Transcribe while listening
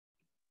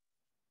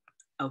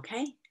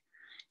Okay.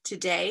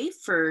 Today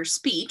for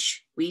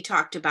speech, we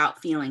talked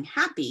about feeling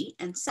happy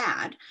and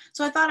sad.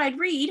 So I thought I'd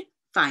read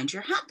Find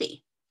Your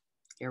Happy.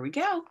 Here we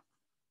go.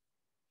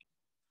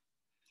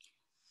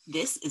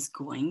 This is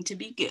going to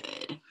be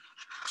good.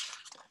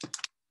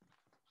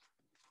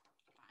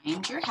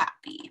 Find your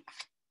happy.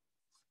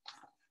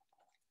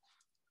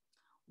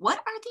 What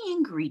are the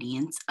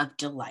ingredients of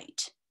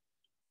delight?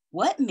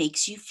 What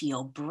makes you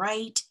feel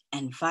bright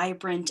and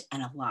vibrant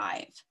and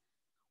alive?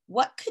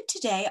 What could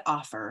today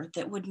offer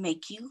that would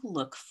make you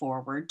look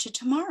forward to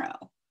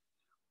tomorrow?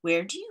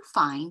 Where do you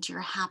find your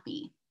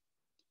happy?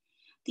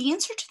 The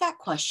answer to that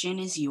question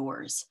is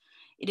yours.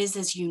 It is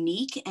as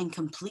unique and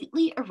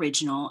completely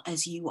original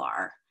as you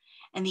are,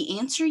 and the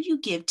answer you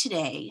give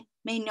today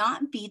may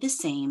not be the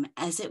same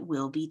as it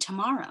will be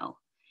tomorrow.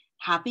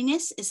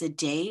 Happiness is a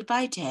day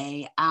by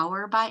day,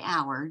 hour by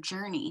hour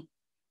journey.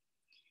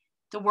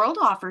 The world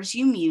offers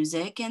you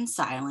music and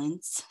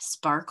silence,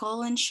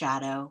 sparkle and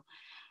shadow,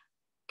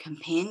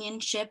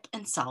 companionship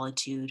and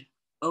solitude,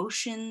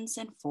 oceans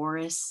and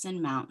forests and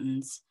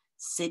mountains,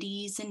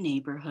 cities and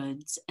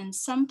neighborhoods, and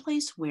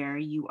someplace where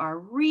you are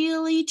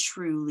really,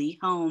 truly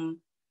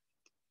home.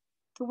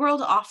 The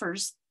world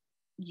offers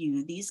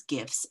you these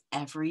gifts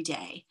every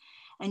day,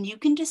 and you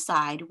can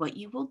decide what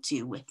you will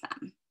do with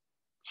them,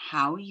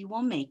 how you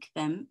will make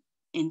them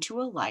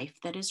into a life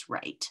that is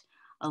right,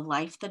 a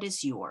life that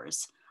is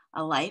yours,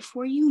 a life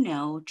where you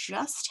know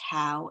just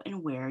how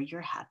and where your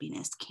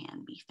happiness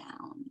can be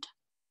found.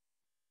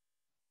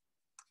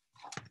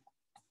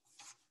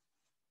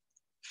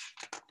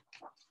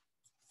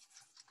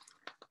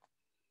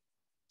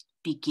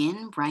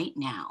 Begin right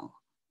now.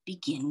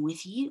 Begin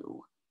with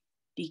you.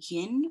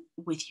 Begin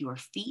with your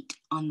feet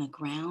on the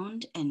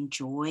ground and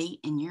joy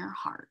in your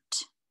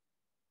heart.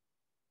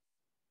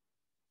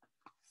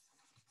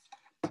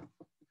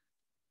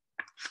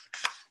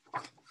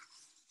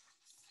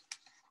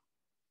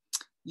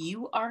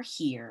 You are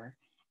here,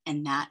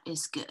 and that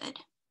is good.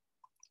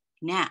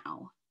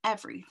 Now,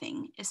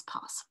 everything is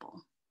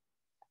possible.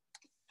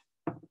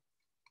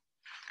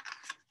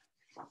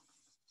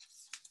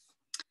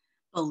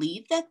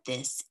 Believe that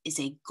this is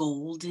a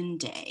golden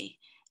day,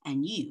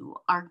 and you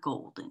are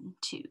golden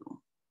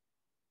too.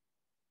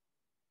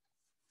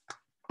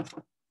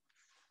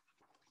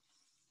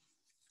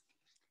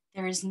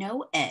 There is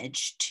no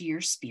edge to your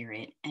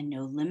spirit and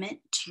no limit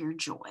to your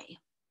joy.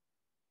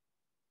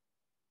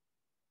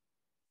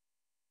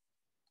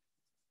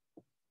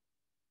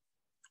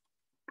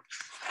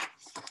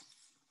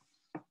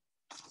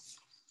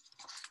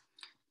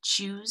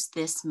 Choose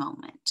this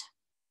moment.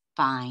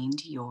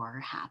 Find your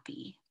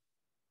happy.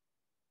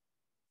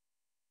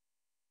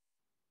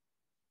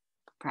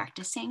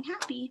 Practice saying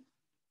happy.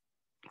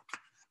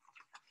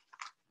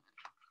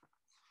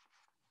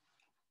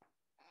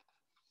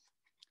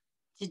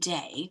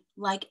 Today,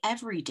 like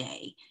every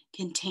day,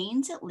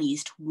 contains at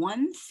least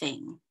one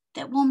thing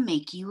that will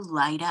make you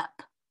light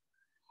up.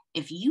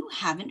 If you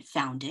haven't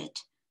found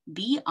it,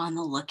 be on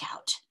the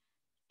lookout.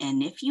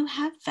 And if you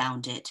have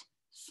found it,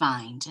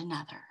 find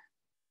another.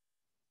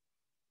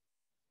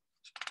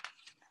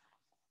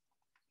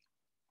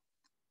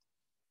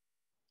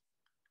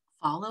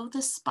 Follow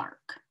the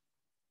spark.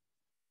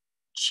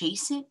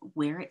 Chase it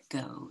where it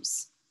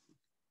goes.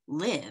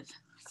 Live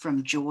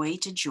from joy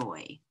to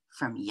joy,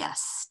 from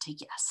yes to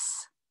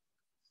yes.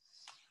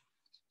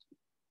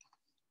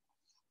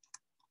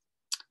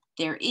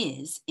 There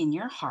is in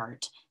your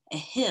heart a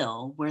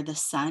hill where the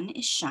sun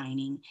is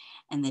shining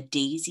and the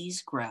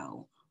daisies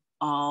grow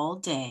all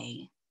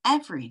day,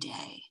 every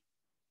day.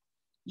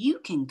 You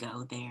can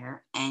go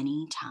there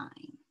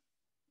anytime.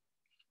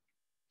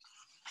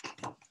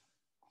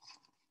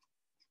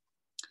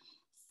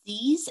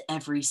 Seize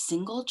every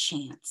single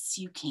chance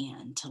you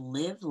can to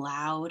live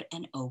loud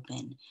and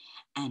open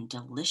and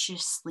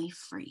deliciously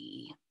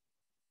free.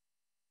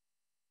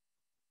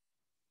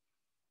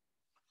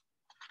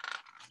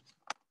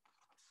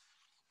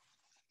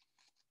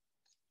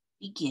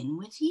 Begin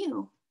with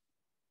you.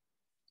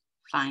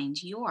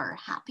 Find your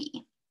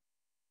happy.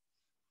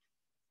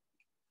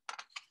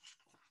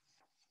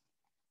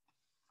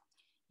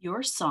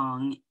 Your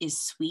song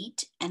is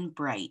sweet and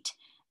bright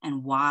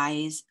and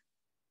wise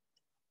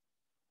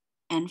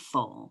and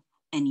full,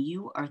 and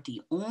you are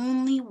the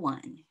only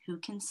one who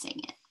can sing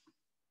it.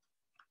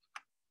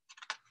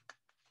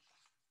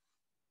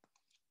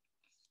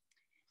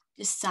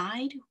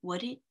 Decide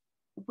what it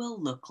will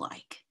look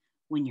like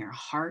when your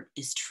heart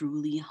is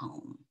truly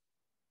home.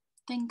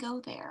 Then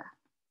go there.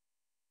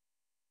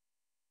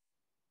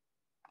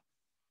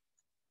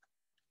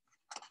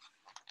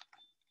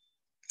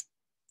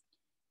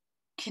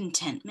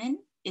 Contentment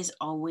is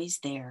always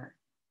there,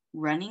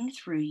 running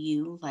through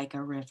you like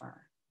a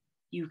river.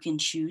 You can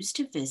choose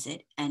to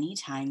visit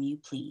anytime you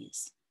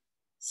please.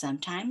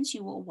 Sometimes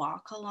you will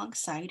walk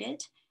alongside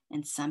it,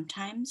 and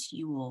sometimes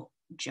you will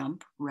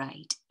jump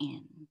right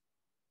in.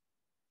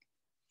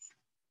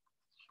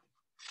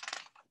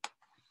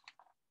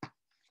 Of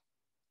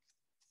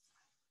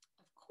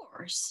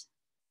course,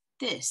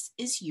 this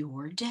is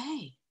your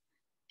day.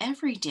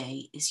 Every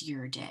day is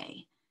your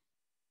day.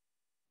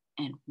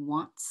 and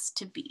wants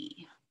to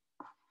be.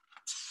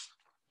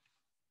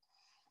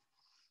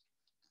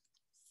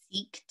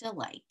 Seek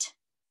delight.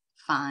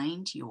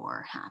 Find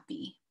your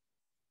happy.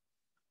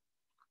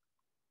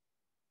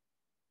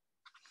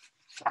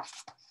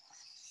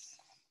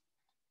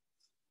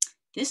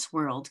 This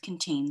world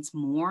contains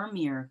more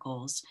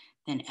miracles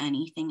than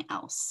anything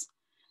else.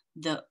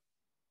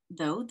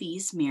 Though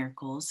these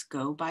miracles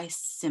go by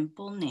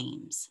simple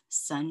names,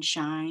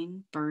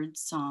 sunshine, bird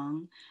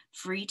song,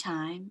 free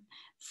time,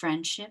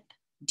 friendship,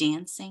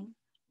 dancing,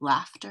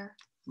 laughter,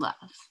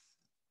 love.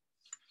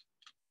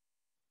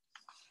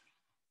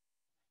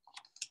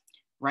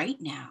 Right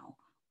now,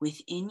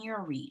 within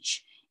your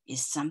reach,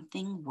 is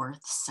something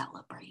worth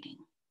celebrating.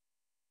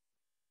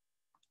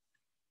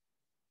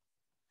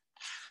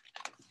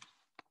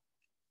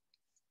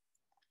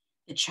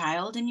 The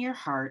child in your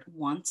heart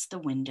wants the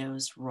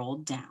windows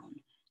rolled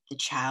down. The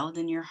child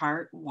in your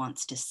heart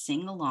wants to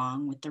sing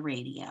along with the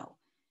radio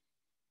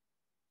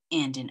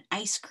and an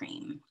ice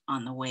cream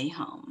on the way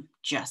home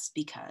just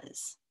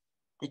because.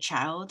 The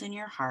child in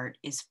your heart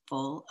is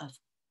full of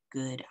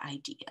good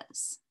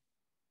ideas.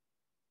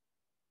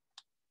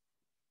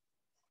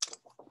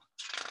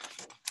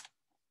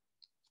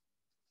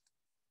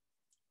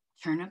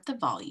 Turn up the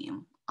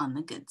volume on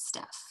the good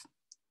stuff.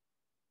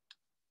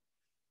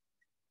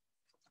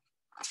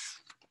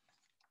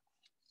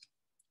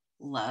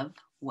 Love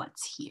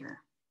what's here.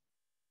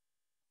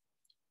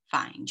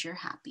 Find your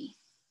happy.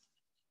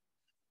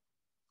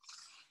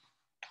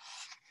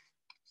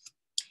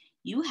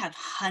 You have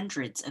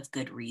hundreds of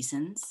good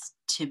reasons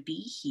to be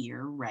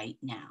here right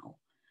now,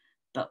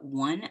 but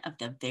one of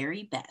the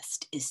very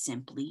best is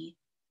simply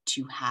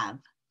to have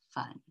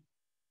fun.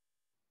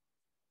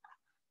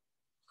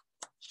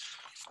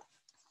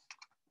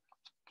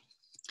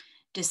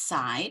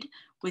 Decide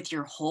with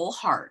your whole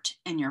heart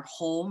and your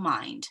whole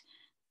mind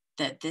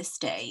that this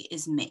day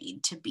is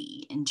made to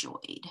be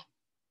enjoyed.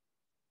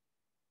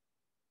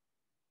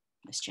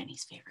 Miss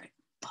Jenny's favorite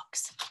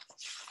books.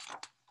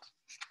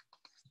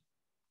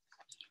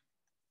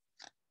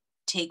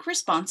 Take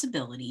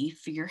responsibility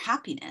for your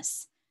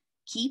happiness.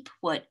 Keep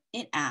what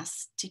it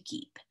asks to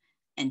keep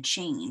and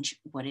change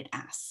what it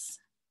asks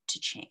to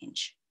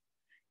change.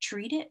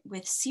 Treat it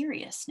with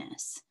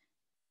seriousness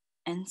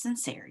and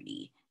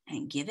sincerity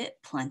and give it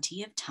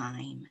plenty of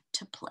time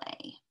to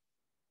play.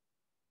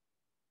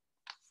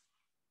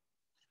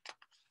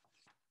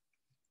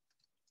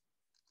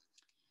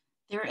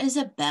 There is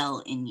a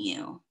bell in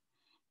you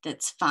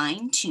that's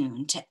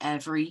fine-tuned to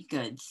every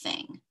good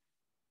thing.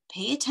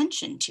 Pay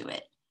attention to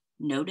it.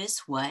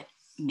 Notice what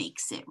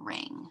makes it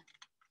ring.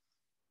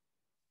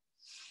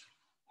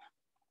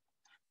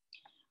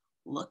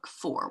 Look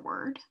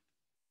forward.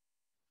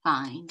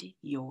 Find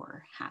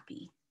your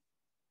happy.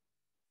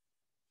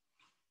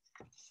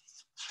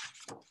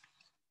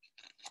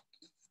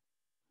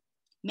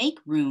 Make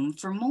room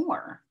for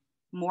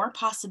more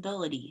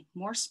possibility,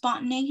 more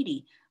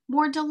spontaneity,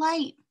 more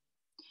delight,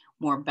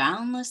 more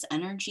boundless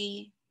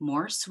energy,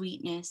 more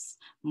sweetness,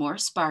 more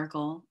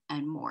sparkle,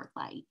 and more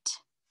light.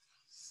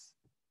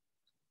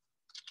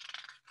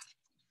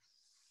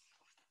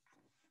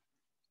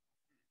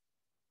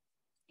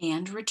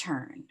 And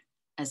return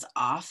as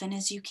often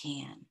as you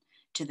can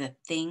to the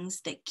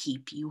things that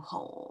keep you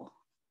whole.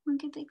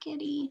 Look at the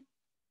kitty.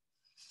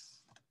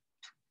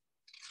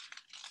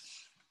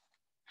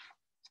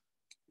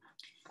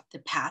 The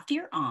path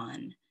you're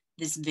on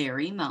this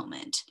very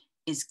moment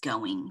is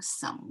going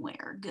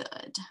somewhere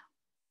good.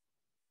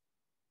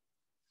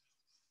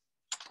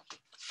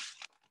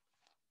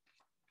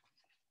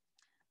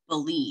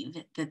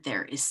 Believe that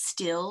there is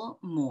still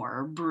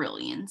more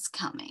brilliance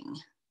coming.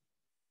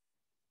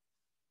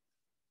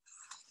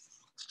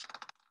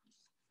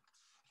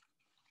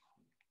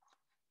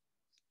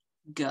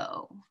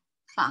 Go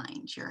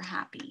find your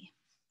happy.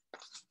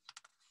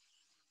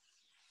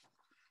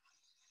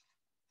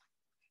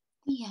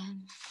 The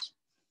end.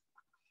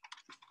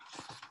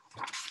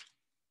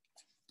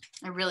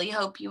 I really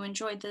hope you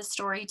enjoyed this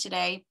story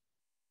today.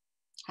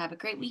 Have a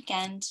great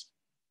weekend.